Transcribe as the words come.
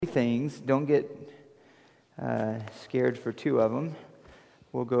things. Don't get scared for two of them.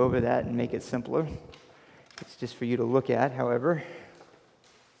 We'll go over that and make it simpler. It's just for you to look at, however.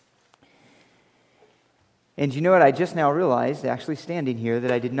 And you know what? I just now realized, actually standing here,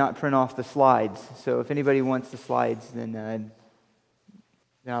 that I did not print off the slides. So if anybody wants the slides, then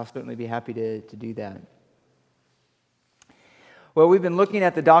I'll certainly be happy to do that. Well, we've been looking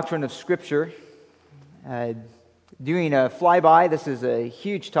at the doctrine of Scripture. Doing a flyby, this is a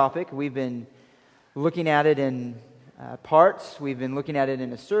huge topic. We've been looking at it in parts. We've been looking at it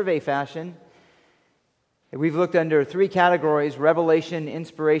in a survey fashion. We've looked under three categories: revelation,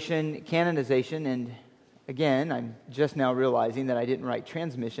 inspiration, canonization. And again, I'm just now realizing that I didn't write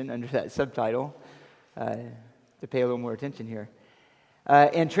transmission under that subtitle to pay a little more attention here.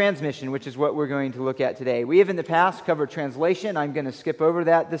 And transmission, which is what we're going to look at today. We have in the past covered translation. I'm going to skip over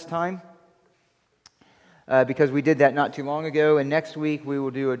that this time. Because we did that not too long ago. And next week we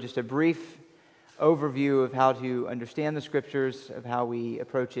will do just a brief overview of how to understand the Scriptures, of how we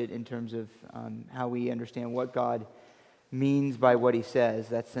approach it in terms of how we understand what God means by what He says.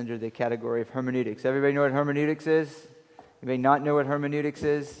 That's under the category of hermeneutics. Everybody know what hermeneutics is? Anybody not know what hermeneutics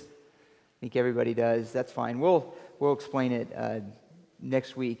is? I think everybody does. That's fine. We'll explain it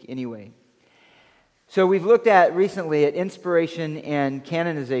next week anyway. So we've looked at recently at inspiration and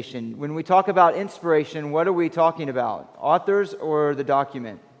canonization. When we talk about inspiration, what are we talking about? Authors or the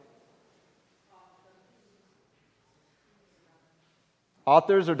document?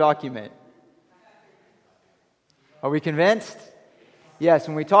 Authors or document? Are we convinced? Yes,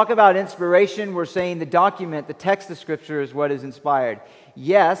 when we talk about inspiration, we're saying the document, the text of Scripture is what is inspired.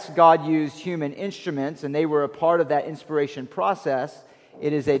 Yes, God used human instruments, and they were a part of that inspiration process.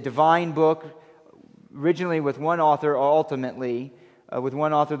 It is a divine book, originally with one author, or ultimately with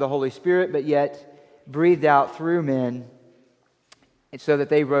one author, the Holy Spirit, but yet breathed out through men so that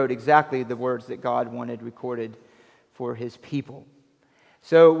they wrote exactly the words that God wanted recorded for His people.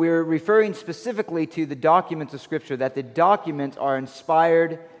 So we're referring specifically to the documents of Scripture, that the documents are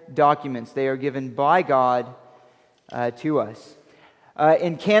inspired documents. They are given by God to us.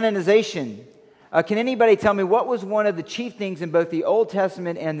 In canonization, can anybody tell me what was one of the chief things in both the Old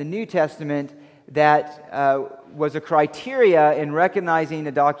Testament and the New Testament that was a criteria in recognizing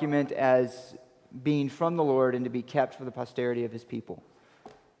a document as being from the Lord and to be kept for the posterity of His people?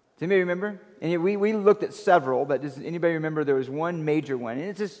 Does anybody remember? And we looked at several, but does anybody remember there was one major one? And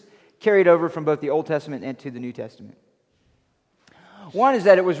it's just carried over from both the Old Testament and to the New Testament. One is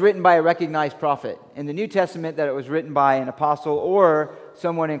that it was written by a recognized prophet. In the New Testament, that it was written by an apostle or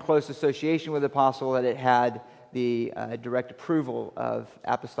someone in close association with the apostle, that it had the direct approval of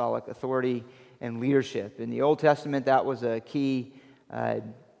apostolic authority and leadership. In the Old Testament, that was a key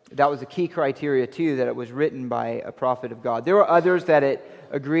criteria too, that it was written by a prophet of God. There were others that it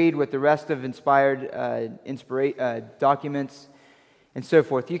agreed with the rest of inspired documents and so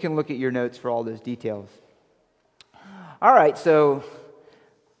forth. You can look at your notes for all those details. All right, so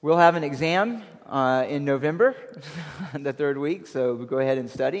we'll have an exam in November, the third week, so we'll go ahead and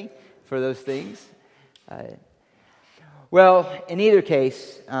study for those things. Well, in either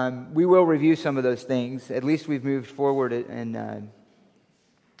case, we will review some of those things. At least we've moved forward and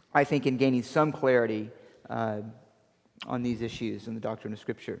I think in gaining some clarity on these issues in the doctrine of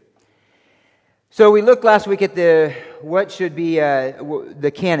Scripture. So we looked last week at what should be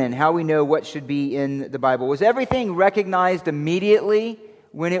the canon, how we know what should be in the Bible. Was everything recognized immediately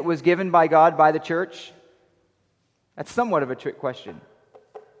when it was given by God by the church? That's somewhat of a trick question.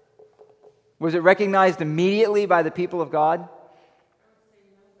 Was it recognized immediately by the people of God?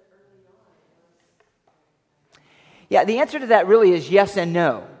 Yeah, the answer to that really is yes and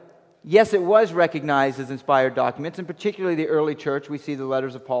no. Yes, it was recognized as inspired documents, and particularly the early church. We see the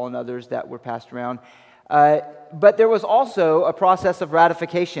letters of Paul and others that were passed around. But there was also a process of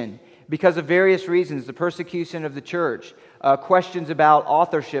ratification because of various reasons: the persecution of the church, questions about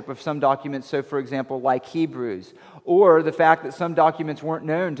authorship of some documents, so for example, like Hebrews, or the fact that some documents weren't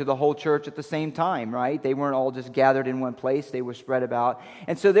known to the whole church at the same time, right? They weren't all just gathered in one place, they were spread about.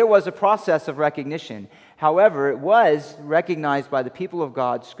 And so there was a process of recognition. However, it was recognized by the people of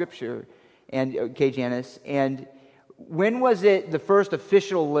God, Scripture, and Janus. And when was it the first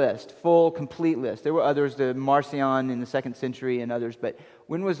official list, full, complete list? There were others, the Marcion in the 2nd century and others, but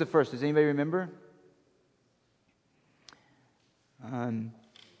when was the first? Does anybody remember?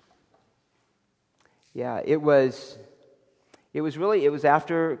 It was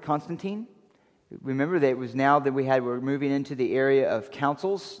after Constantine. Remember that it was now that we're moving into the area of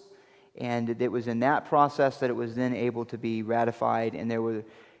councils, and it was in that process that it was then able to be ratified. And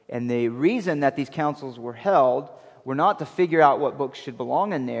the reason that these councils were held were not to figure out what books should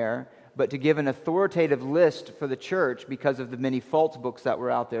belong in there, but to give an authoritative list for the church because of the many false books that were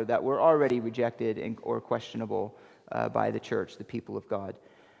out there that were already rejected or questionable by the church, the people of God.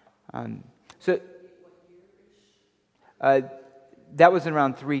 That was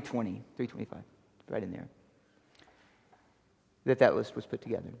around 325, right in there, that list was put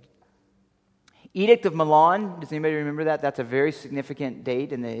together. Edict of Milan, does anybody remember that? That's a very significant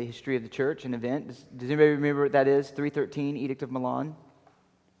date in the history of the church, an event. Does anybody remember what that is? 313, Edict of Milan?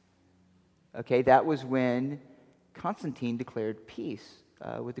 Okay, that was when Constantine declared peace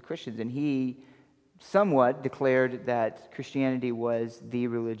with the Christians, and he somewhat declared that Christianity was the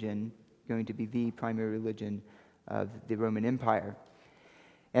religion, going to be the primary religion of the Roman Empire.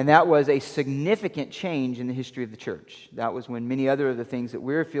 And that was a significant change in the history of the church. That was when many other of the things that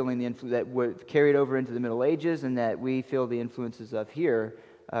we're feeling that were carried over into the Middle Ages and that we feel the influences of here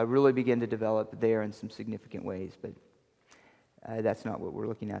really begin to develop there in some significant ways. But that's not what we're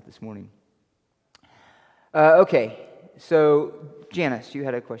looking at this morning. Okay, so Janice, you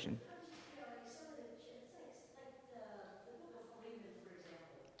had a question.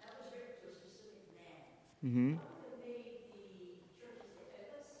 Mm-hmm.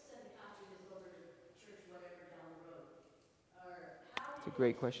 It's a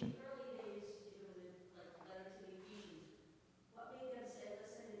great question.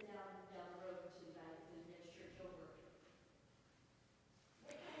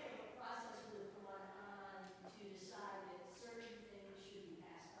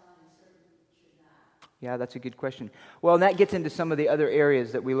 Yeah, that's a good question. Well, and that gets into some of the other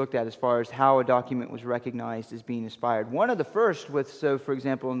areas that we looked at as far as how a document was recognized as being inspired. One of the first for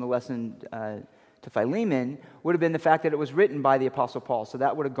example, in the lesson to Philemon, would have been the fact that it was written by the Apostle Paul. So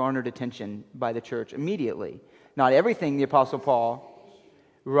that would have garnered attention by the church immediately. Not everything the Apostle Paul...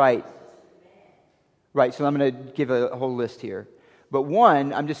 Right. So I'm going to give a whole list here. But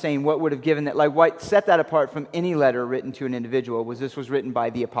one, I'm just saying what would have given that... what set that apart from any letter written to an individual was this was written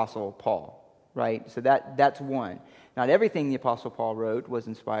by the Apostle Paul. Right? So that's one. Not everything the Apostle Paul wrote was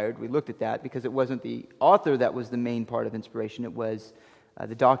inspired. We looked at that because it wasn't the author that was the main part of inspiration. It was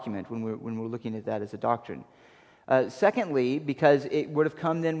the document when we're looking at that as a doctrine. Secondly, because it would have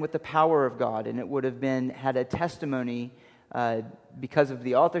come then with the power of God, and it would have had a testimony because of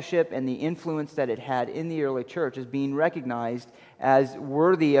the authorship and the influence that it had in the early church as being recognized as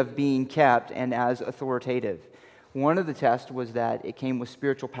worthy of being kept and as authoritative. One of the tests was that it came with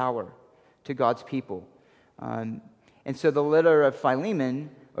spiritual power to God's people. And so the letter of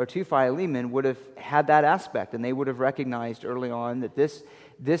Philemon, or to Philemon, would have had that aspect, and they would have recognized early on that this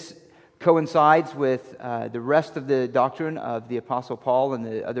coincides with the rest of the doctrine of the Apostle Paul and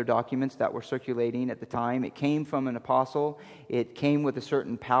the other documents that were circulating at the time. It came from an apostle. It came with a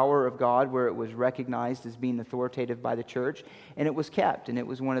certain power of God where it was recognized as being authoritative by the church, and it was kept, and it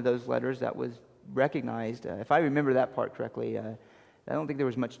was one of those letters that was recognized. If I remember that part correctly, I don't think there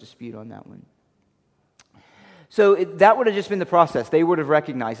was much dispute on that one. So that would have just been the process. They would have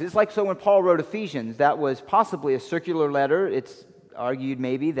recognized it. It's like so when Paul wrote Ephesians, that was possibly a circular letter. It's argued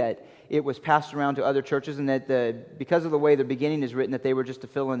maybe that it was passed around to other churches and that because of the way the beginning is written, that they were just to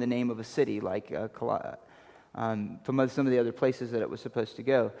fill in the name of a city, like from some of the other places that it was supposed to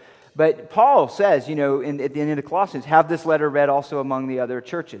go. But Paul says, at the end of the Colossians, have this letter read also among the other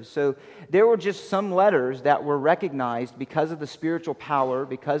churches. So there were just some letters that were recognized because of the spiritual power,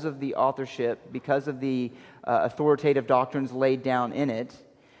 because of the authorship, because of the authoritative doctrines laid down in it.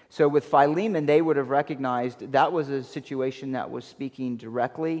 So with Philemon, they would have recognized that was a situation that was speaking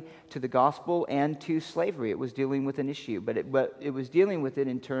directly to the gospel and to slavery. It was dealing with an issue, but it was dealing with it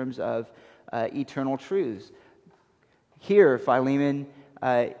in terms of eternal truths. Here, Philemon...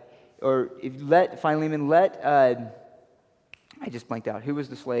 I just blanked out. Who was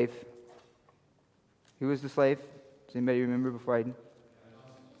the slave? Does anybody remember before I...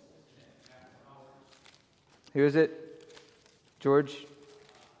 Who is it? George?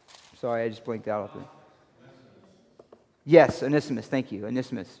 Sorry, I just blanked out. Yes, Onesimus. Thank you.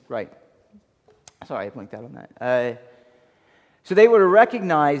 Onesimus, right. Sorry, I blanked out on that. So they would have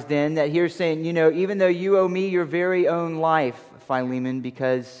recognized then that here's saying, even though you owe me your very own life, Philemon,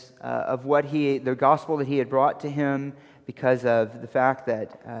 because of the gospel that he had brought to him, because of the fact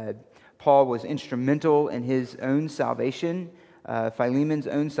that Paul was instrumental in his own salvation, Philemon's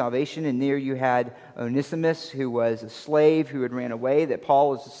own salvation, and there you had Onesimus, who was a slave who had ran away, that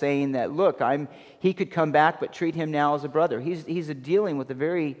Paul was saying that, look, he could come back, but treat him now as a brother. He's dealing with a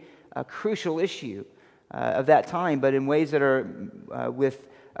very crucial issue of that time, but in ways that are with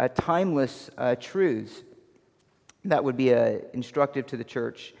timeless truths that would be instructive to the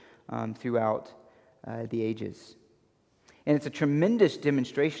church throughout the ages. And it's a tremendous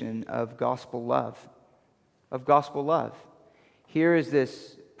demonstration of gospel love. Of gospel love. Here is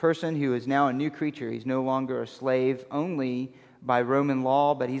this person who is now a new creature. He's no longer a slave only by Roman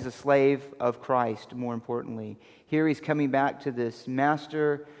law, but he's a slave of Christ, more importantly. Here he's coming back to this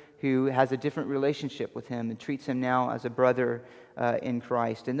master who has a different relationship with him and treats him now as a brother in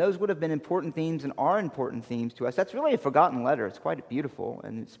Christ. And those would have been important themes and are important themes to us. That's really a forgotten letter. It's quite beautiful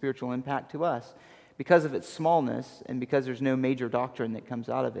and its spiritual impact to us. Because of its smallness and because there's no major doctrine that comes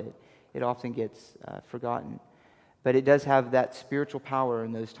out of it, it often gets forgotten. But it does have that spiritual power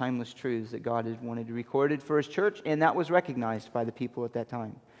and those timeless truths that God had wanted recorded for His church, and that was recognized by the people at that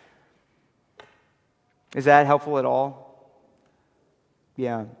time. Is that helpful at all?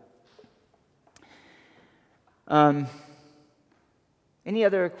 Yeah. Any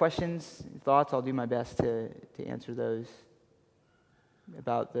other questions, thoughts? I'll do my best to answer those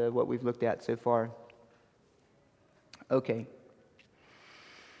about what we've looked at so far. Okay.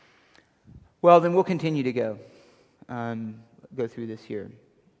 Well, then we'll continue to go through this here.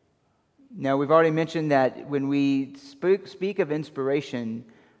 Now, we've already mentioned that when we speak of inspiration,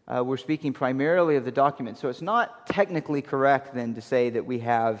 we're speaking primarily of the document. So it's not technically correct then to say that we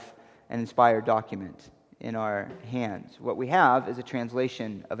have an inspired document in our hands. What we have is a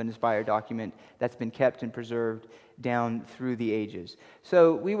translation of an inspired document that's been kept and preserved down through the ages.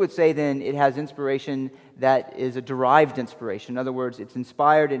 So we would say then it has inspiration that is a derived inspiration. In other words, it's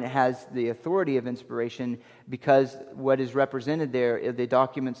inspired and it has the authority of inspiration because what is represented there are the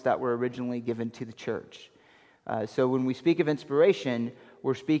documents that were originally given to the church. So when we speak of inspiration,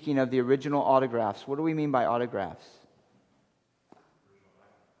 we're speaking of the original autographs. What do we mean by autographs?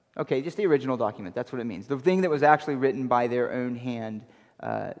 Okay, just the original document. That's what it means. The thing that was actually written by their own hand,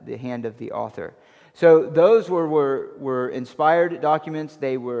 the hand of the author. So those were inspired documents.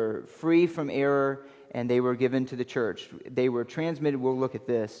 They were free from error, and they were given to the church. They were transmitted. We'll look at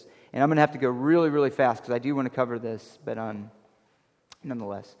this. And I'm going to have to go really, really fast because I do want to cover this. But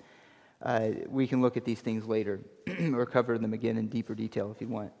nonetheless, we can look at these things later or cover them again in deeper detail if you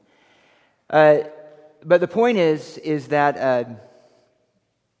want. But the point is that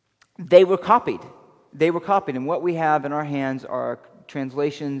they were copied. They were copied. And what we have in our hands are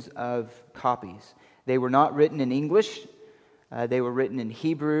translations of copies. They were not written in English. They were written in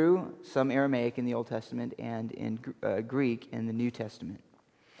Hebrew, some Aramaic in the Old Testament, and in Greek in the New Testament.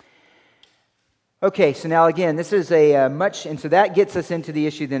 Okay, so now again, this is and so that gets us into the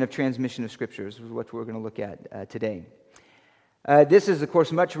issue then of transmission of Scriptures, which is what we're going to look at today. This is, of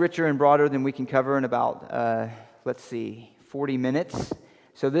course, much richer and broader than we can cover in about, 40 minutes.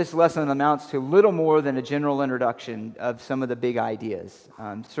 So this lesson amounts to little more than a general introduction of some of the big ideas,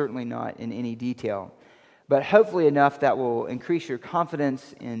 certainly not in any detail, but hopefully enough that will increase your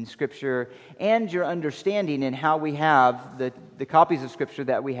confidence in Scripture and your understanding in how we have the copies of Scripture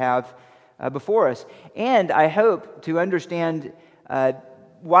that we have before us. And I hope to understand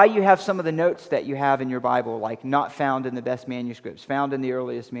why you have some of the notes that you have in your Bible, like not found in the best manuscripts, found in the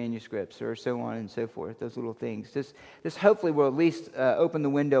earliest manuscripts, or so on and so forth, those little things. This hopefully will at least open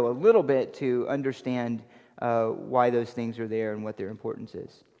the window a little bit to understand why those things are there and what their importance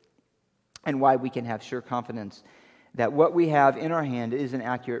is, and why we can have sure confidence that what we have in our hand is an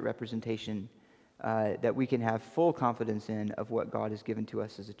accurate representation, that we can have full confidence in of what God has given to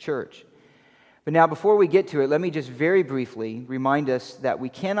us as a church. But now, before we get to it, let me just very briefly remind us that we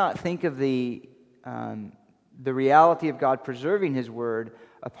cannot think of the reality of God preserving His Word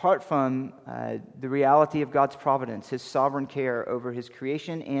apart from the reality of God's providence, His sovereign care over His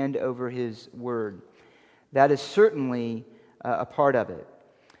creation and over His Word. That is certainly a part of it.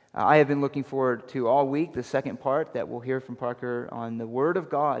 I have been looking forward to all week the second part that we'll hear from Parker on the Word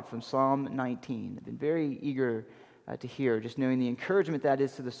of God from Psalm 19. I've been very eager to hear, just knowing the encouragement that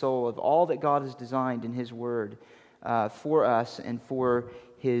is to the soul of all that God has designed in His Word for us and for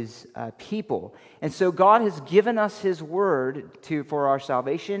His people. And so God has given us His Word for our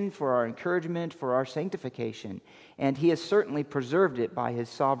salvation, for our encouragement, for our sanctification. And He has certainly preserved it by His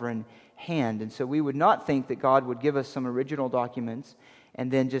sovereign hand. And so we would not think that God would give us some original documents and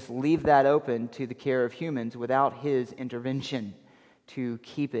then just leave that open to the care of humans without His intervention to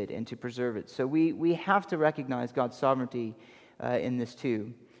keep it and to preserve it. So we have to recognize God's sovereignty in this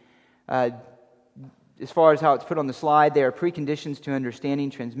too. As far as how it's put on the slide, there are preconditions to understanding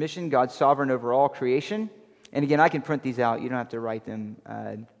transmission. God's sovereign over all creation. And again, I can print these out. You don't have to write them.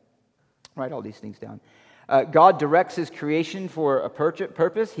 Write all these things down. God directs His creation for a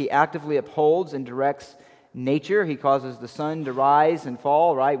purpose. He actively upholds and directs nature. He causes the sun to rise and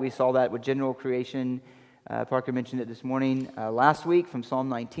fall, right? We saw that with general creation. Parker mentioned it this morning, last week from Psalm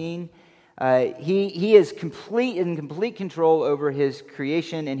 19. He is in complete control over his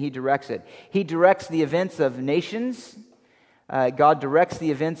creation, and he directs it. He directs the events of nations. God directs the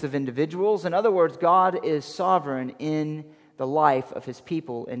events of individuals. In other words, God is sovereign in the life of his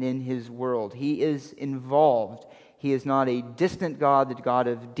people and in his world. He is involved. He is not a distant God, the God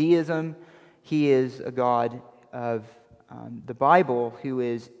of deism. He is a God of the Bible who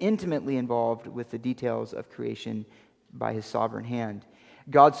is intimately involved with the details of creation by his sovereign hand.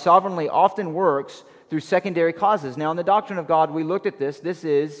 God sovereignly often works through secondary causes. Now, in the doctrine of God, we looked at this. This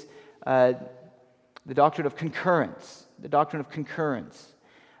is the doctrine of concurrence. The doctrine of concurrence.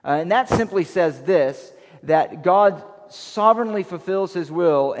 And that simply says this, that God sovereignly fulfills his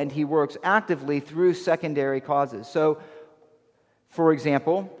will and he works actively through secondary causes. So, for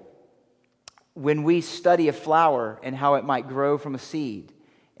example, when we study a flower and how it might grow from a seed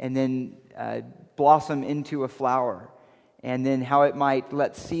and then blossom into a flower, and then how it might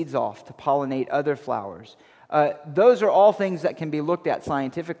let seeds off to pollinate other flowers, those are all things that can be looked at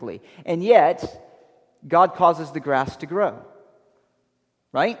scientifically. And yet, God causes the grass to grow,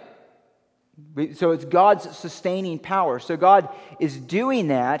 right? So it's God's sustaining power. So God is doing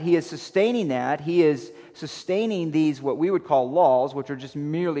that. He is sustaining that. He is sustaining these, what we would call laws, which are just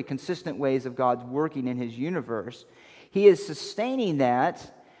merely consistent ways of God's working in his universe. He is sustaining that,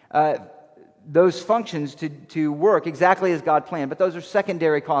 those functions to work exactly as God planned. But those are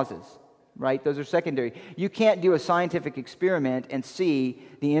secondary causes, right? Those are secondary. You can't do a scientific experiment and see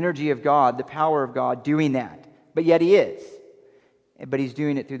the energy of God, the power of God doing that. But yet he is. But he's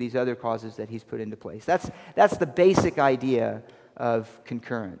doing it through these other causes that he's put into place. That's the basic idea of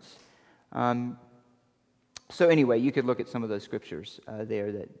concurrence. So anyway, you could look at some of those scriptures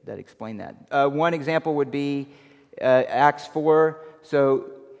there that explain that. One example would be Acts 4.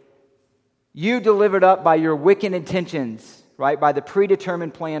 So, you delivered up by your wicked intentions, right? By the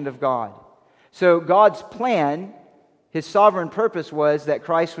predetermined plan of God. So God's plan, his sovereign purpose was that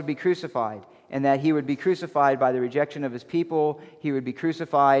Christ would be crucified, and that he would be crucified by the rejection of his people. He would be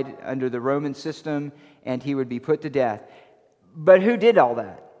crucified under the Roman system, and he would be put to death. But who did all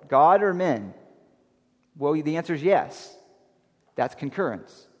that? God or men? Well, the answer is yes. That's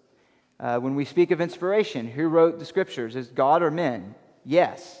concurrence. When we speak of inspiration, who wrote the scriptures? Is God or men?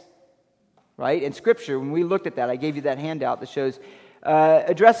 Yes. Right? In Scripture, when we looked at that, I gave you that handout that shows,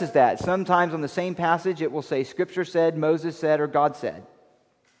 addresses that. Sometimes on the same passage, it will say Scripture said, Moses said, or God said.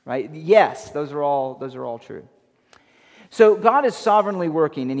 Right? Yes, those are all true. So God is sovereignly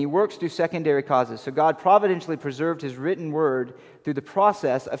working, and he works through secondary causes. So God providentially preserved his written word through the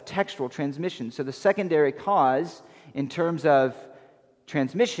process of textual transmission. So the secondary cause, in terms of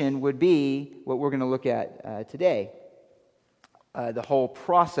transmission, would be what we're going to look at today. The whole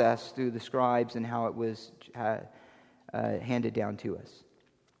process through the scribes and how it was handed down to us.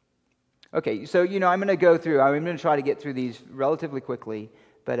 Okay, so, I'm going to go through, I'm going to try to get through these relatively quickly,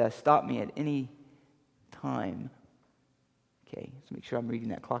 but stop me at any time. Okay, let's make sure I'm reading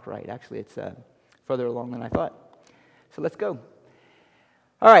that clock right. Actually, it's further along than I thought. So let's go.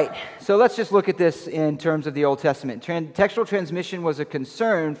 All right, so let's just look at this in terms of the Old Testament. Textual transmission was a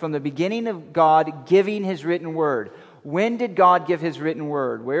concern from the beginning of God giving his written word. When did God give his written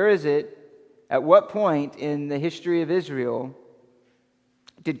word? Where is it? At what point in the history of Israel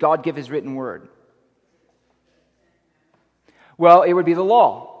did God give his written word? Well, it would be the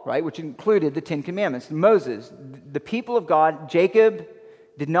law, right, which included the Ten Commandments. Moses, the people of God, Jacob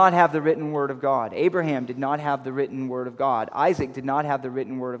did not have the written word of God. Abraham did not have the written word of God. Isaac did not have the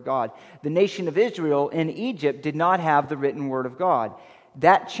written word of God. The nation of Israel in Egypt did not have the written word of God.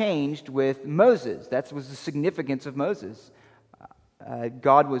 That changed with Moses. That was the significance of Moses.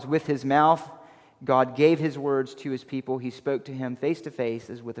 God was with his mouth. God gave his words to his people. He spoke to him face to face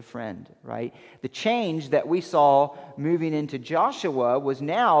as with a friend, right? The change that we saw moving into Joshua was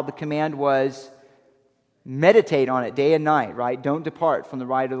now the command was meditate on it day and night, right? Don't depart from the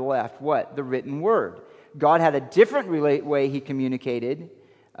right or the left. What? The written word. God had a different way he communicated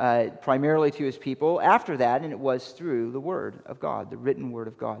primarily to his people after that, and it was through the word of God, the written word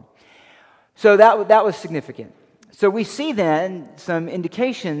of God. So that was significant. So we see then some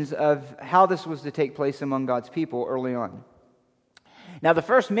indications of how this was to take place among God's people early on. Now the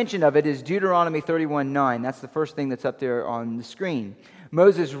first mention of it is Deuteronomy 31:9. That's the first thing that's up there on the screen.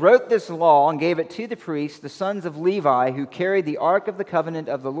 Moses wrote this law and gave it to the priests, the sons of Levi, who carried the ark of the covenant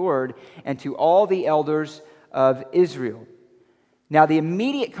of the Lord, and to all the elders of Israel. Now, the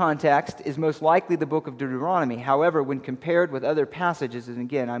immediate context is most likely the book of Deuteronomy. However, when compared with other passages, and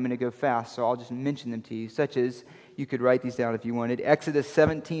again, I'm going to go fast, so I'll just mention them to you, such as, you could write these down if you wanted, Exodus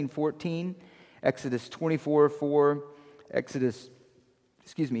 17:14, Exodus 24:4, Exodus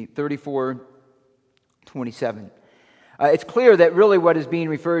 34:27. It's clear that really what is being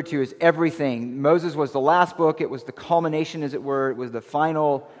referred to is everything. Moses was the last book. It was the culmination, as it were. It was the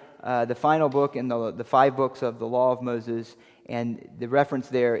final book in the 5 books of the law of Moses. And the reference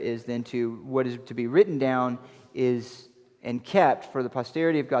there is then to what is to be written down is and kept for the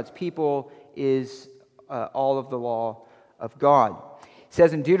posterity of God's people is all of the law of God. It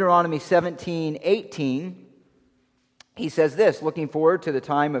says in Deuteronomy 17:18, he says this, looking forward to the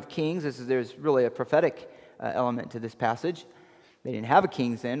time of kings. There's really a prophetic element to this passage. They didn't have a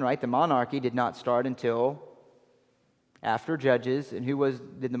kings then, right? The monarchy did not start until after Judges. And who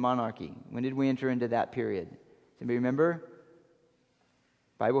did the monarchy? When did we enter into that period? Does anybody remember?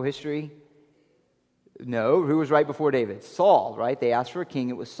 Bible history? No. Who was right before David? Saul, right? They asked for a king.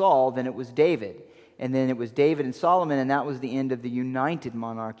 It was Saul. Then it was David. And then it was David and Solomon, and that was the end of the united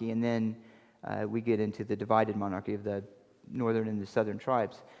monarchy. And then we get into the divided monarchy of the northern and the southern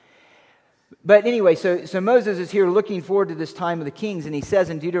tribes. But anyway, so Moses is here looking forward to this time of the kings, and he says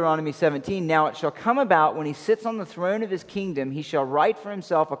in Deuteronomy 17, "Now it shall come about when he sits on the throne of his kingdom, he shall write for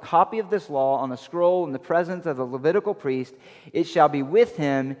himself a copy of this law on a scroll in the presence of the Levitical priest. It shall be with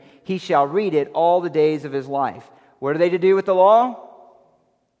him. He shall read it all the days of his life." What are they to do with the law?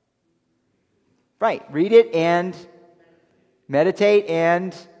 Right, read it and meditate,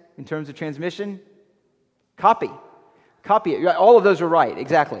 and in terms of transmission, copy it. All of those are right,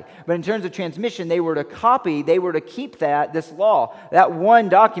 exactly. But in terms of transmission, they were to keep this law. That one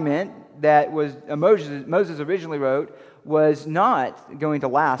document that was Moses originally wrote was not going to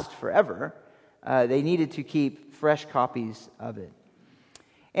last forever. They needed to keep fresh copies of it.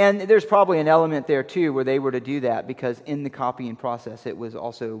 And there's probably an element there too where they were to do that because in the copying process, it was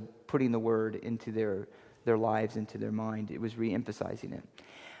also putting the word into their lives, into their mind. It was re-emphasizing it.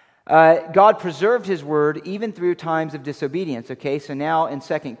 God preserved his word even through times of disobedience. Okay, so now in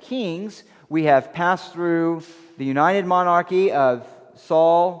 2 Kings, we have passed through the united monarchy of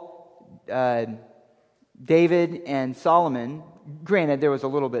Saul, David, and Solomon. Granted, there was a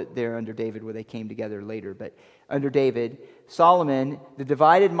little bit there under David where they came together later, but under David, Solomon, the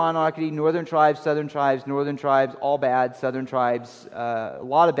divided monarchy, northern tribes, southern tribes, northern tribes, all bad, southern tribes, a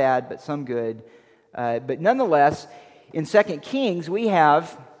lot of bad, but some good. But nonetheless, in 2 Kings, we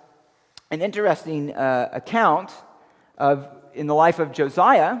have an interesting account in the life of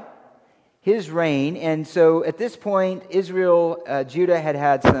Josiah, his reign. And so at this point, Judah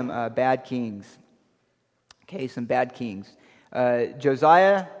had some bad kings. Okay, some bad kings.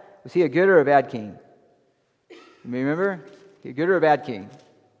 Josiah, was he a good or a bad king? You remember? A good or a bad king?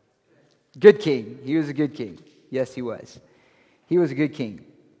 Good king. He was a good king. Yes, he was. He was a good king.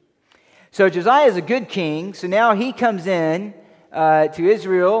 So Josiah is a good king. So now he comes in to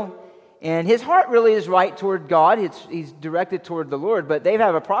Israel, and his heart really is right toward God. He's directed toward the Lord, but they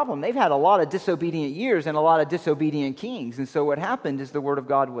have a problem. They've had a lot of disobedient years and a lot of disobedient kings. And so what happened is the word of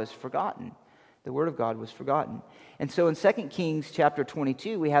God was forgotten. The word of God was forgotten. And so in 2 Kings chapter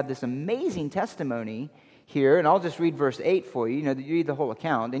 22, we have this amazing testimony here, and I'll just read verse 8 for you. You read the whole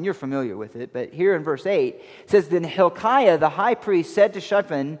account, and you're familiar with it. But here in verse 8, it says, "Then Hilkiah the high priest said to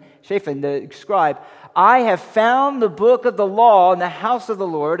Shaphan the scribe, I have found the book of the law in the house of the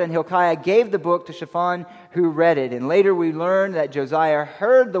Lord. And Hilkiah gave the book to Shaphan, who read it." And later we learn that Josiah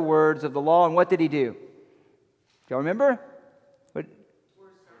heard the words of the law, and what did he do? Do y'all remember?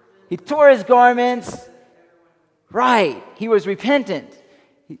 He tore his garments. Right. He was repentant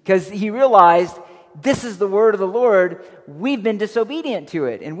because he realized this is the word of the Lord. We've been disobedient to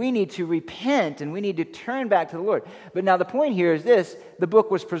it, and we need to repent, and we need to turn back to the Lord. But now the point here is this: the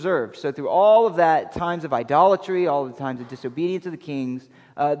book was preserved. So through all of that times of idolatry, all of the times of disobedience of the kings,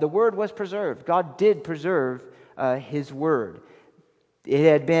 the word was preserved. God did preserve his word. It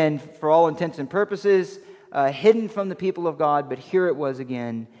had been, for all intents and purposes, hidden from the people of God, but here it was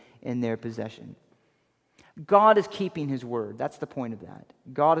again in their possession. God is keeping his word. That's the point of that.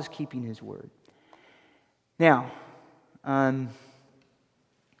 God is keeping his word. Now,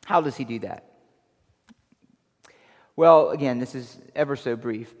 how does he do that? Well, again, this is ever so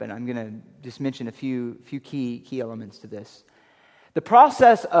brief, but I'm going to just mention a few key elements to this. The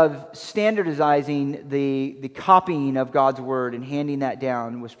process of standardizing the copying of God's word and handing that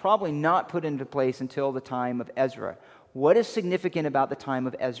down was probably not put into place until the time of Ezra. What is significant about the time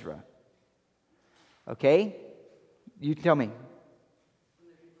of Ezra? Okay? You tell me.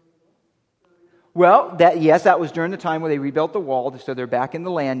 Well, that was during the time where they rebuilt the wall, so they're back in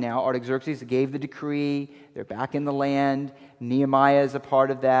the land now. Artaxerxes gave the decree. They're back in the land. Nehemiah is a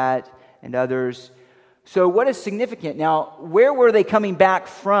part of that, and others. So what is significant? Now, where were they coming back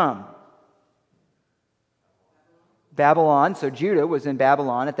from? Babylon, so Judah was in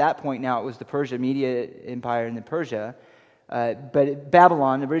Babylon. At that point now it was the Persia Media Empire and then Persia. But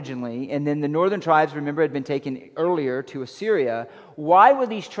Babylon originally, and then the northern tribes, remember, had been taken earlier to Assyria. Why were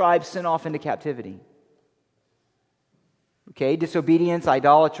these tribes sent off into captivity? Okay, disobedience,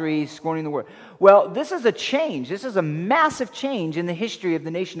 idolatry, scorning the word. Well, this is a change. This is a massive change in the history of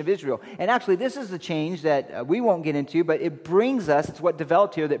the nation of Israel. And actually, this is the change that we won't get into, but it brings us, it's what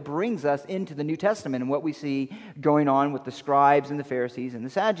developed here that brings us into the New Testament and what we see going on with the scribes and the Pharisees and the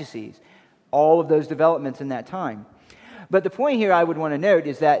Sadducees. All of those developments in that time. But the point here I would want to note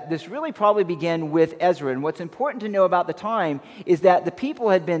is that this really probably began with Ezra. And what's important to know about the time is that the people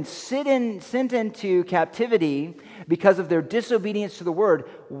had been sent into captivity because of their disobedience to the word.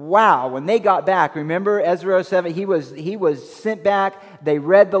 Wow, when they got back, remember Ezra 7, he was sent back. They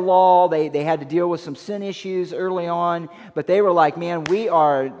read the law. They had to deal with some sin issues early on. But they were like, man, we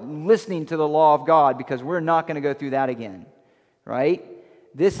are listening to the law of God because we're not going to go through that again. Right?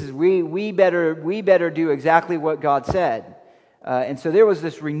 This is we better do exactly what God said. And so there was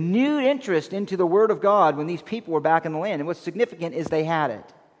this renewed interest into the Word of God when these people were back in the land. And what's significant is they had it.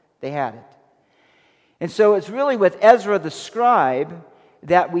 They had it. And so it's really with Ezra the scribe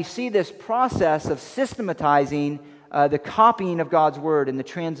that we see this process of systematizing the copying of God's Word and the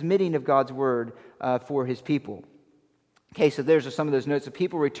transmitting of God's Word for His people. Okay, so there's some of those notes. The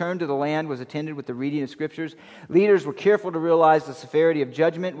people returned to the land was attended with the reading of Scriptures. Leaders were careful to realize the severity of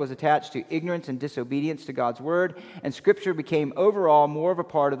judgment was attached to ignorance and disobedience to God's Word, and Scripture became overall more of a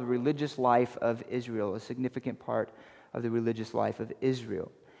part of the religious life of Israel, a significant part of the religious life of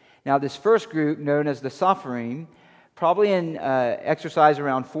Israel. Now, this first group, known as the Sopherim, probably in exercise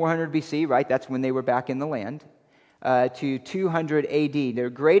around 400 BC, right? That's when they were back in the land, to 200 AD. Their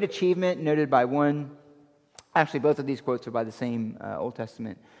great achievement, noted by one. Actually, both of these quotes are by the same Old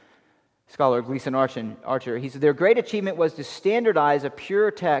Testament scholar, Gleason Archer. He said, their great achievement was to standardize a pure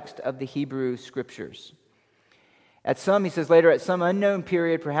text of the Hebrew Scriptures. He says later, at some unknown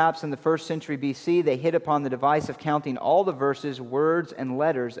period, perhaps in the 1st century BC, they hit upon the device of counting all the verses, words, and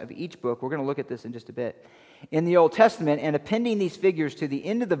letters of each book. We're going to look at this in just a bit. In the Old Testament, and appending these figures to the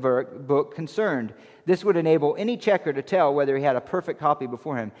end of the book concerned. This would enable any checker to tell whether he had a perfect copy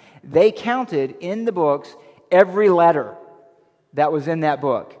before him. They counted in the books every letter that was in that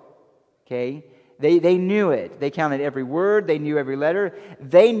book. Okay? They knew it. They counted every word. They knew every letter.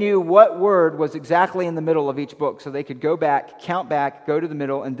 They knew what word was exactly in the middle of each book. So they could go back, count back, go to the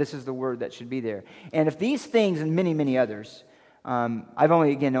middle, and this is the word that should be there. And if these things and many, many others, I've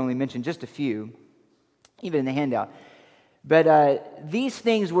only mentioned just a few, even in the handout. But these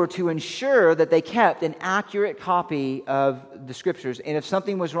things were to ensure that they kept an accurate copy of the Scriptures. And if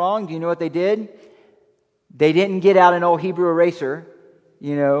something was wrong, do you know what they did? They didn't get out an old Hebrew eraser,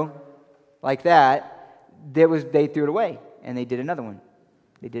 like that. They threw it away, and they did another one.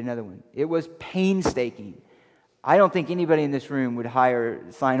 It was painstaking. I don't think anybody in this room would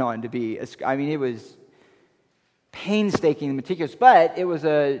sign on to be it was painstaking and meticulous, but it was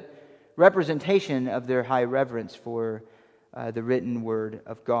a representation of their high reverence for the written Word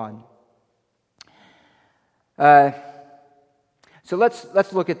of God. So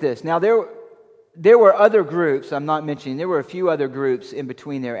let's look at this. Now, there were other groups, I'm not mentioning, there were a few other groups in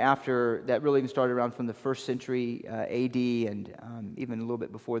between there after that really even started around from the 1st century AD and even a little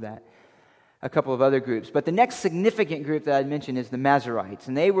bit before that, a couple of other groups. But the next significant group that I'd mention is the Masoretes,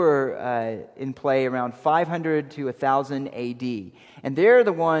 and they were in play around 500 to 1000 AD. And they're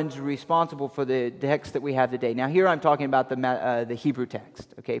the ones responsible for the text that we have today. Now here I'm talking about the Hebrew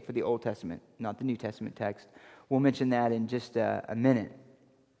text, okay, for the Old Testament, not the New Testament text. We'll mention that in just a minute.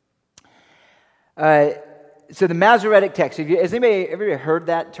 So the Masoretic text, has anybody ever heard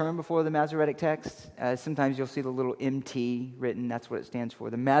that term before, the Masoretic text? Sometimes you'll see the little MT written, that's what it stands for,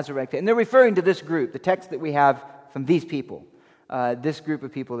 the Masoretic text. And they're referring to this group, the text that we have from these people, this group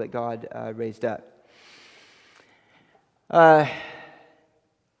of people that God raised up. Now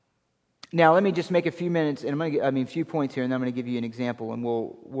let me just make a few minutes, and a few points here, and then I'm going to give you an example, and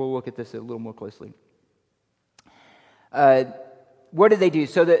we'll look at this a little more closely. What did they do?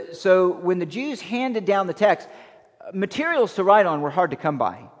 So when the Jews handed down the text, materials to write on were hard to come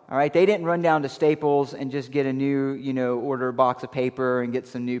by. All right, they didn't run down to Staples and just get a new, order a box of paper and get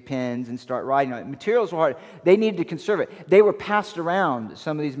some new pens and start writing on it. Materials were hard. They needed to conserve it. They were passed around,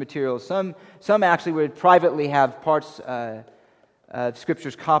 some of these materials. Some actually would privately have parts of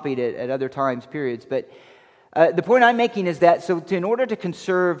Scriptures copied at other times, periods. But the point I'm making is that, in order to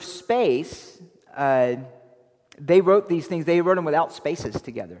conserve space, they wrote these things, they wrote them without spaces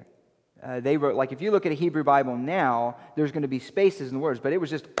together. They wrote, like if you look at a Hebrew Bible now, there's going to be spaces in the words, but it was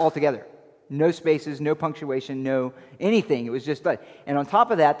just all together. No spaces, no punctuation, no anything. It was just like, and on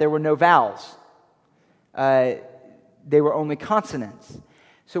top of that, there were no vowels. They were only consonants.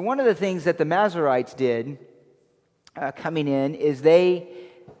 So one of the things that the Masoretes did coming in is they,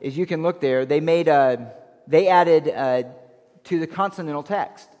 as you can look there, they added to the consonantal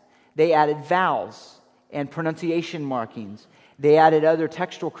text. They added vowels and pronunciation markings. They added other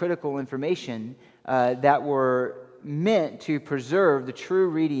textual critical information that were meant to preserve the true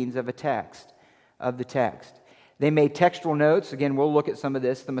readings of the text. They made textual notes. Again, we'll look at some of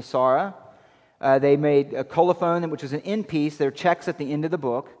this. The Masara. They made a colophon, which was an end piece. They're checks at the end of the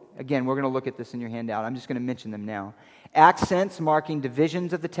book. Again, we're going to look at this in your handout. I'm just going to mention them now. Accents marking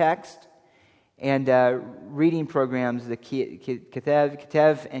divisions of the text. And reading programs, the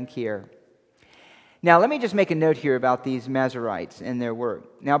Ketev and Kier. Now, let me just make a note here about these Masoretes and their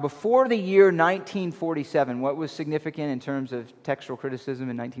work. Now, before the year 1947, what was significant in terms of textual criticism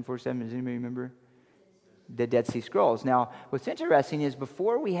in 1947? Does anybody remember? The Dead Sea Scrolls. Now, what's interesting is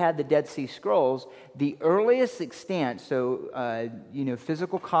before we had the Dead Sea Scrolls, the earliest extant,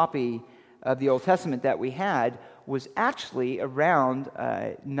 physical copy of the Old Testament that we had was actually around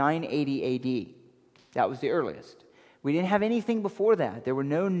 980 AD. That was the earliest. We didn't have anything before that. There were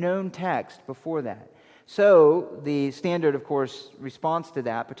no known texts before that. So the standard, of course, response to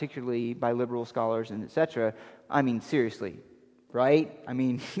that, particularly by liberal scholars and etc., I mean, seriously, right? I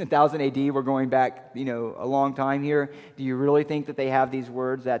mean, 1000 AD, we're going back, a long time here. Do you really think that they have these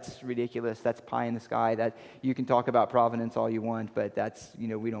words? That's ridiculous. That's pie in the sky. That you can talk about providence all you want, but that's,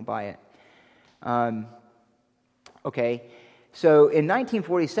 we don't buy it. Okay. So in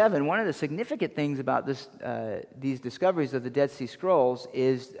 1947, one of the significant things about these discoveries of the Dead Sea Scrolls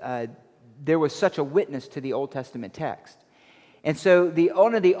is there was such a witness to the Old Testament text. And so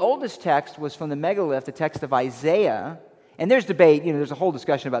one of the oldest texts was from the megalith, the text of Isaiah. And there's debate, there's a whole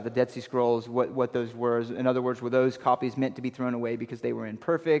discussion about the Dead Sea Scrolls, what those were. In other words, were those copies meant to be thrown away because they were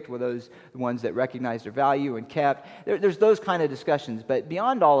imperfect? Were those the ones that recognized their value and kept? There's those kind of discussions. But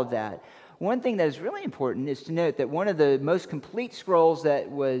beyond all of that, one thing that is really important is to note that one of the most complete scrolls that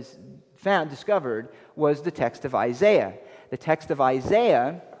was discovered was the text of Isaiah. The text of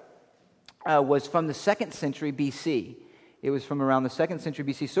Isaiah was from the 2nd century BC. It was from around the 2nd century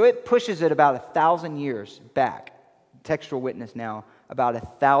BC. So it pushes it about 1,000 years back. Textual witness now, about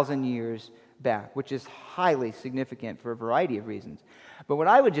 1,000 years back, which is highly significant for a variety of reasons. But what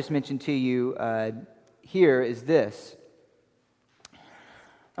I would just mention to you here is this.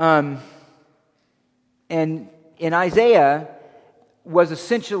 And in Isaiah was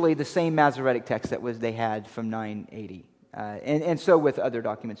essentially the same Masoretic text that they had from 980. And so with other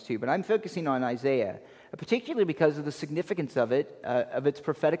documents too. But I'm focusing on Isaiah, particularly because of the significance of it, of its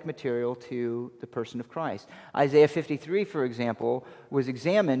prophetic material to the person of Christ. Isaiah 53, for example, was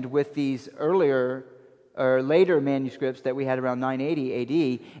examined with these earlier or later manuscripts that we had around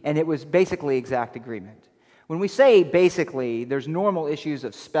 980 AD, and it was basically exact agreement. When we say basically, there's normal issues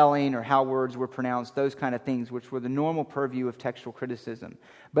of spelling or how words were pronounced, those kind of things, which were the normal purview of textual criticism.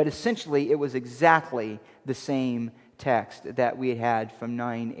 But essentially, it was exactly the same text that we had from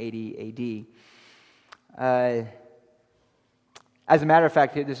 980 AD. As a matter of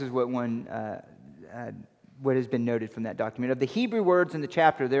fact, this is what has been noted from that document. Of the Hebrew words in the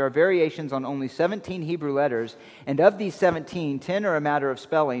chapter, there are variations on only 17 Hebrew letters, and of these 17, 10 are a matter of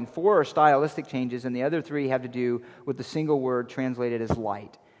spelling, 4 are stylistic changes, and the other 3 have to do with the single word translated as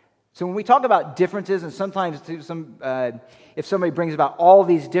light. So when we talk about differences, and sometimes if somebody brings about all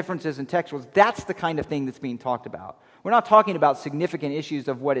these differences in textuals, that's the kind of thing that's being talked about. We're not talking about significant issues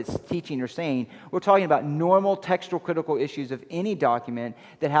of what it's teaching or saying. We're talking about normal textual critical issues of any document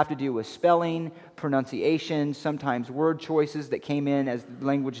that have to do with spelling, pronunciation, sometimes word choices that came in as the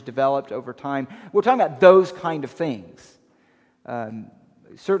language developed over time. We're talking about those kind of things.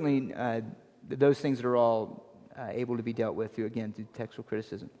 Certainly, those things that are all able to be dealt with through textual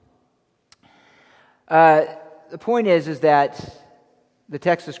criticism. The point is that the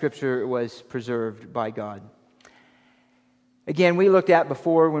text of Scripture was preserved by God. Again, we looked at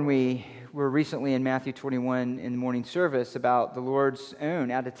before when we were recently in Matthew 21 in the morning service about the Lord's own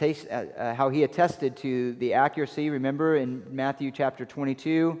how he attested to the accuracy. Remember in Matthew chapter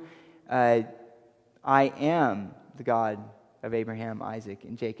 22, I am the God of Abraham, Isaac,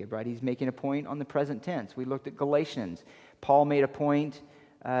 and Jacob, right? He's making a point on the present tense. We looked at Galatians. Paul made a point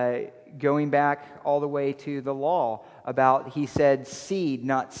going back all the way to the law about, he said seed,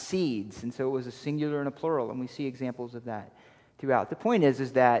 not seeds. And so it was a singular and a plural, and we see examples of that throughout. The point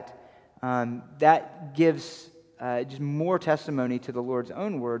is that that gives just more testimony to the Lord's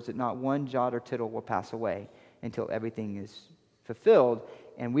own words that not one jot or tittle will pass away until everything is fulfilled.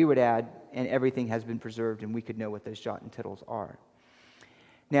 and we would add, and everything has been preserved, and we could know what those jot and tittles are.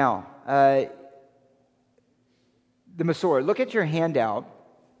 Now, the Masorah. Look at your handout.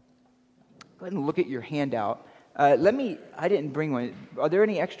 Go ahead and look at your handout. I didn't bring one. Are there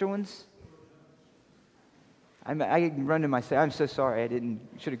any extra ones? I can run to myself. I'm so sorry.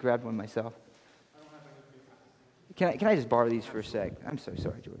 Should have grabbed one myself. Can I just borrow these for a sec? I'm so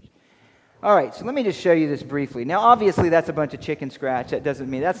sorry, George. All right, so let me just show you this briefly. Now, obviously, that's a bunch of chicken scratch. That doesn't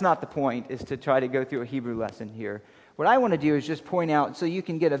mean, that's not the point, is to try to go through a Hebrew lesson here. What I want to do is just point out so you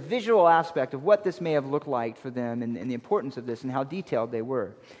can get a visual aspect of what this may have looked like for them and the importance of this and how detailed they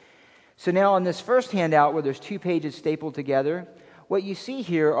were. So now on this first handout where there's 2 pages stapled together, what you see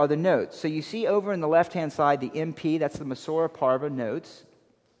here are the notes. So you see over in the left-hand side the MP, that's the Masorah Parva notes,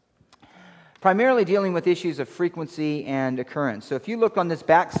 primarily dealing with issues of frequency and occurrence. So if you look on this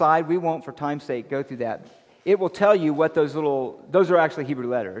back side, we won't for time's sake go through that. It will tell you what those are actually Hebrew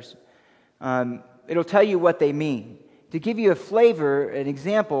letters. It'll tell you what they mean. To give you a flavor, an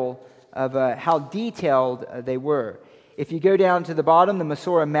example of how detailed they were. If you go down to the bottom, the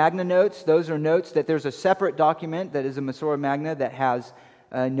Masorah Magna notes, those are notes that there's a separate document that is a Masorah Magna that has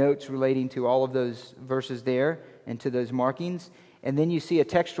notes relating to all of those verses there and to those markings. And then you see a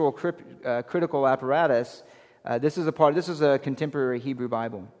textual critical apparatus. This is a contemporary Hebrew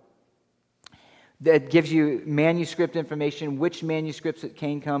Bible that gives you manuscript information, which manuscripts it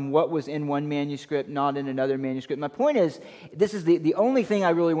came from, what was in one manuscript, not in another manuscript. My point is, this is the only thing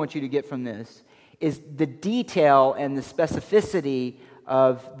I really want you to get from this, is the detail and the specificity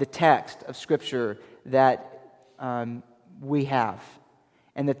of the text of Scripture that we have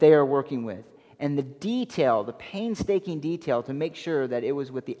and that they are working with. And the detail, the painstaking detail to make sure that it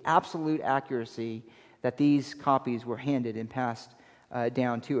was with the absolute accuracy that these copies were handed and passed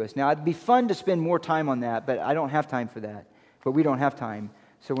down to us. Now, it'd be fun to spend more time on that, but I don't have time for that. But we don't have time,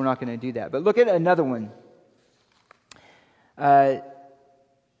 so we're not going to do that. But look at another one.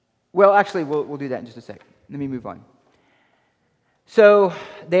 Well, actually, we'll do that in just a second. Let me move on. So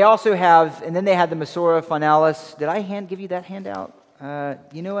they also have, and then they had the Masorah Finalis. Did I give you that handout?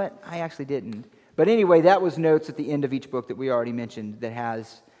 You know what? I actually didn't. But anyway, that was notes at the end of each book that we already mentioned that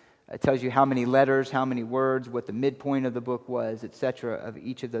tells you how many letters, how many words, what the midpoint of the book was, etc., of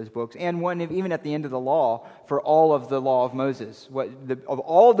each of those books. And one even at the end of the law for all of the law of Moses. Of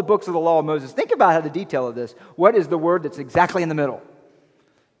all the books of the law of Moses, think about how the detail of this. What is the word that's exactly in the middle?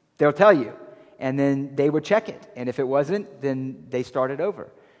 They'll tell you. And then they would check it. And if it wasn't, then they started over.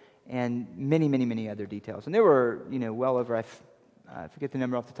 And many, many, many other details. And there were, well over, I forget the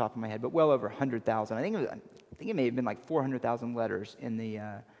number off the top of my head, but well over 100,000. I think it may have been like 400,000 letters in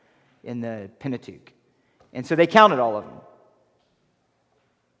the Pentateuch. And so they counted all of them.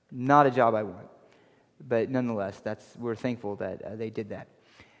 Not a job I want. But nonetheless, we're thankful that they did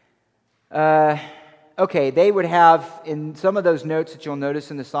that. Okay, they would have, in some of those notes that you'll notice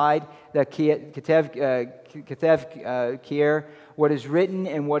in the side, the Ketev Kier, what is written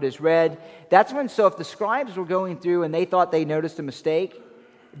and what is read. That's when, so if the scribes were going through and they thought they noticed a mistake,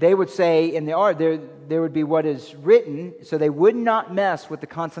 they would say in the art, there would be what is written, so they would not mess with the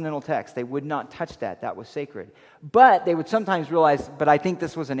consonantal text. They would not touch that. That was sacred. But they would sometimes realize, but I think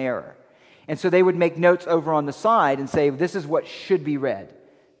this was an error. And so they would make notes over on the side and say, this is what should be read.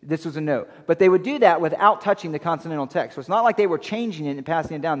 This was a note. But they would do that without touching the consonantal text. So it's not like they were changing it and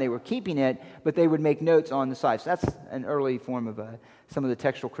passing it down. They were keeping it, but they would make notes on the side. So that's an early form of some of the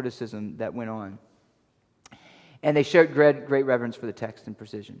textual criticism that went on. And they showed great reverence for the text and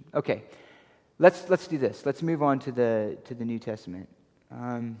precision. Okay, let's do this. Let's move on to the New Testament.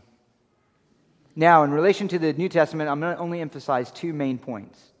 Now, in relation to the New Testament, I'm going to only emphasize two main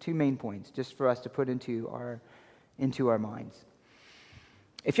points, just for us to put into our minds.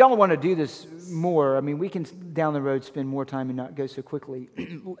 If y'all want to do this more, we can down the road spend more time and not go so quickly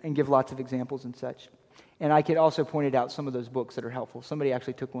and give lots of examples and such. And I could also point out some of those books that are helpful. Somebody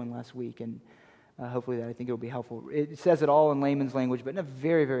actually took one last week, and hopefully that I think it will be helpful. It says it all in layman's language, but in a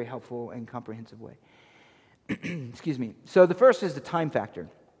very, very helpful and comprehensive way. Excuse me. So the first is the time factor.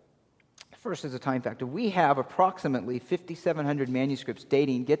 We have approximately 5,700 manuscripts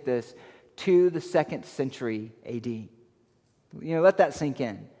dating, get this, to the 2nd century A.D. Let that sink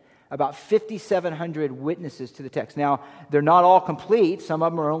in. About 5,700 witnesses to the text. Now, they're not all complete. Some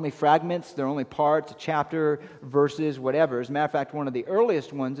of them are only fragments. They're only parts, a chapter, verses, whatever. As a matter of fact, one of the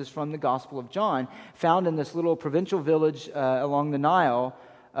earliest ones is from the Gospel of John, found in this little provincial village along the Nile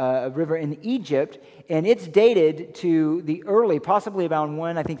River in Egypt. And it's dated to the early, possibly around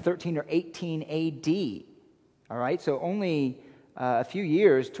 13 or 18 A.D. All right, so only a few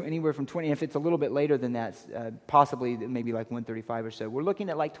years, anywhere from 20, if it's a little bit later than that, possibly maybe like 135 or so. We're looking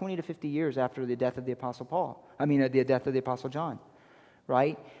at like 20 to 50 years after the death of the Apostle the death of the Apostle John,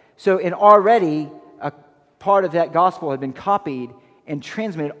 right? So, and already a part of that gospel had been copied and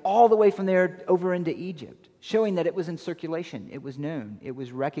transmitted all the way from there over into Egypt, showing that it was in circulation, it was known, it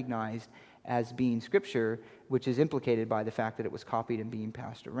was recognized as being Scripture, which is implicated by the fact that it was copied and being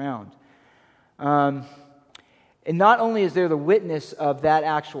passed around. And not only is there the witness of that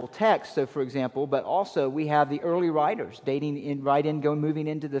actual text, so for example, but also we have the early writers moving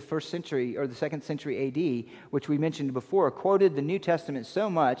into the 1st century or the 2nd century AD, which we mentioned before, quoted the New Testament so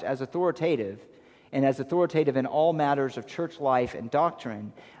much as authoritative in all matters of church life and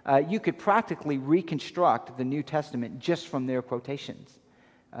doctrine, you could practically reconstruct the New Testament just from their quotations.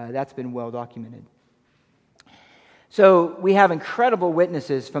 That's been well documented. So we have incredible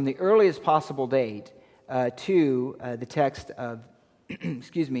witnesses from the earliest possible date to the text of,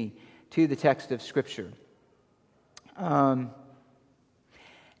 to the text of Scripture. Now,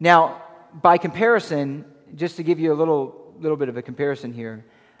 by comparison, just to give you a little bit of a comparison here,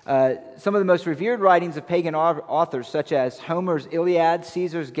 some of the most revered writings of pagan authors, such as Homer's Iliad,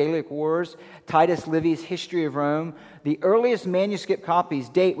 Caesar's Gallic Wars, Titus Livy's History of Rome, the earliest manuscript copies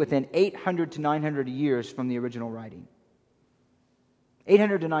date within 800 to 900 years from the original writing.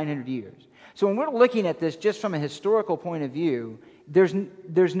 800 to 900 years. So when we're looking at this just from a historical point of view, there's no...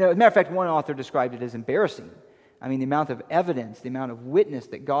 As a matter of fact, one author described it as embarrassing. I mean, the amount of evidence, the amount of witness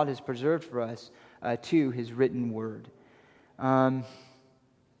that God has preserved for us to His written Word. I'm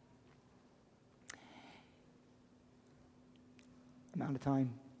out of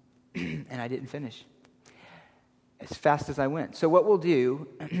time, and I didn't finish as fast as I went. So what we'll do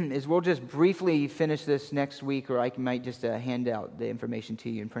is we'll just briefly finish this next week, or I might just hand out the information to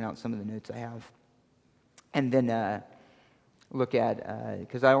you and print out some of the notes I have. And then look at,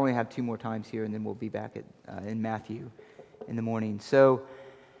 because I only have 2 more times here, and then we'll be back in Matthew in the morning. So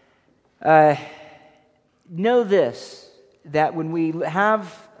know this, that when we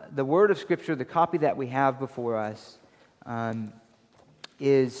have the Word of Scripture, the copy that we have before us,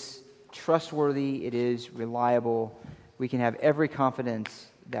 is trustworthy, it is reliable. We can have every confidence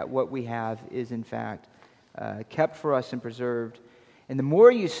that what we have is in fact kept for us and preserved. And the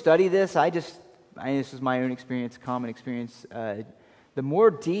more you study this, this is my own experience, common experience, the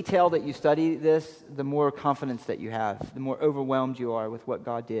more detail that you study this, the more confidence that you have, the more overwhelmed you are with what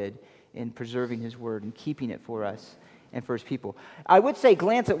God did in preserving His Word and keeping it for us and for His people. I would say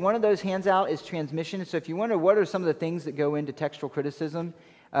glance at one of those hands-out is transmission. So if you wonder what are some of the things that go into textual criticism,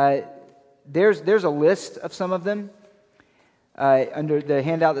 there's a list of some of them under the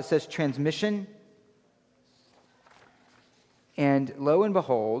handout that says transmission. And lo and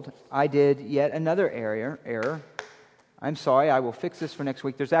behold, I did yet another error. I'm sorry, I will fix this for next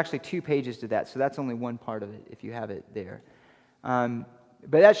week. There's actually 2 pages to that, so that's only one part of it if you have it there.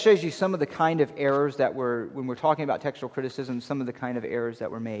 But that shows you some of the kind of errors that were, when we're talking about textual criticism, some of the kind of errors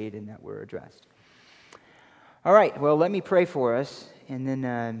that were made and that were addressed. All right, well, let me pray for us, and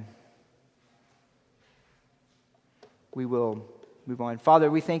then we will move on.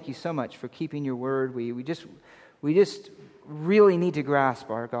 Father, we thank you so much for keeping your word. We just really need to grasp,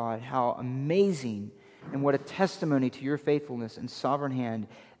 our God, how amazing and what a testimony to your faithfulness and sovereign hand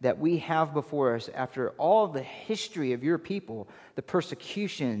that we have before us after all the history of your people, the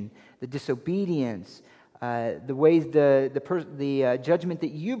persecution, the disobedience, the ways, the judgment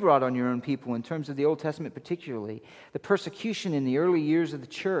that you brought on your own people in terms of the Old Testament particularly, the persecution in the early years of the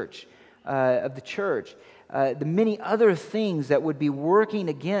church, the many other things that would be working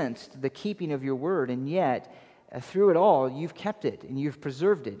against the keeping of your word, and yet through it all, you've kept it and you've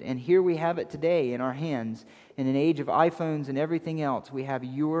preserved it. And here we have it today in our hands. In an age of iPhones and everything else, we have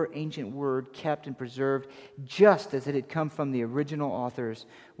your ancient word kept and preserved just as it had come from the original authors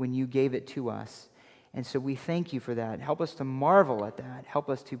when you gave it to us. And so we thank you for that. Help us to marvel at that. Help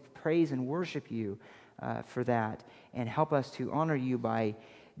us to praise and worship you for that. And help us to honor you by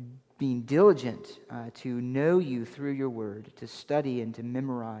being diligent to know you through your word, to study and to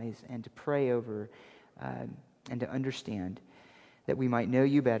memorize and to pray over and to understand, that we might know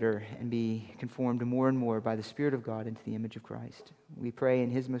you better and be conformed more and more by the Spirit of God into the image of Christ. We pray in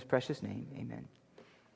His most precious name. Amen.